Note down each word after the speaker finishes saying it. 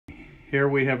Here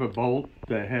we have a bolt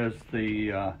that has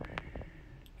the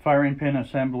firing pin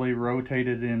assembly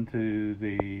rotated into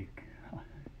the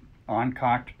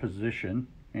uncocked position,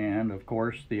 and of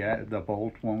course the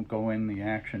bolt won't go in the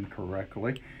action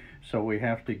correctly, so we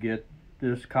have to get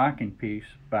this cocking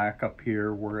piece back up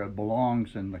here where it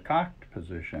belongs in the cocked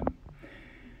position.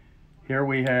 Here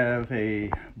we have a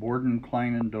Borden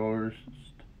Kleinendorst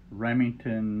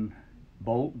Remington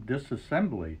bolt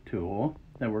disassembly tool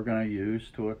that we're going to use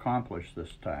to accomplish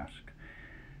this task.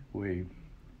 We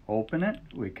open it,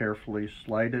 we carefully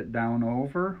slide it down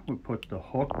over, we put the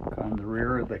hook on the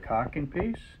rear of the cocking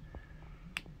piece,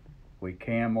 we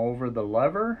cam over the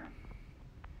lever,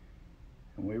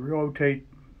 and we rotate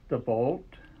the bolt,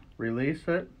 release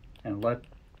it, and let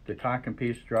the cocking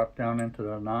piece drop down into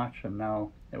the notch, and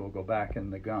now it will go back in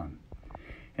the gun.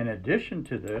 In addition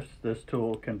to this, this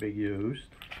tool can be used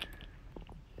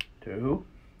to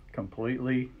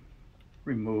completely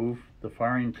remove the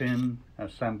firing pin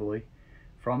assembly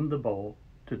from the bolt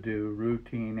to do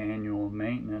routine annual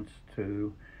maintenance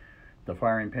to the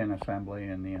firing pin assembly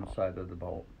and the inside of the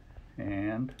bolt.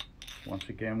 And once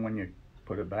again, when you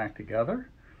put it back together,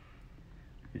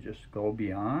 you just go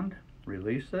beyond,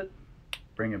 release it,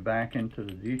 bring it back into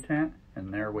the detent,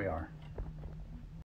 and there we are.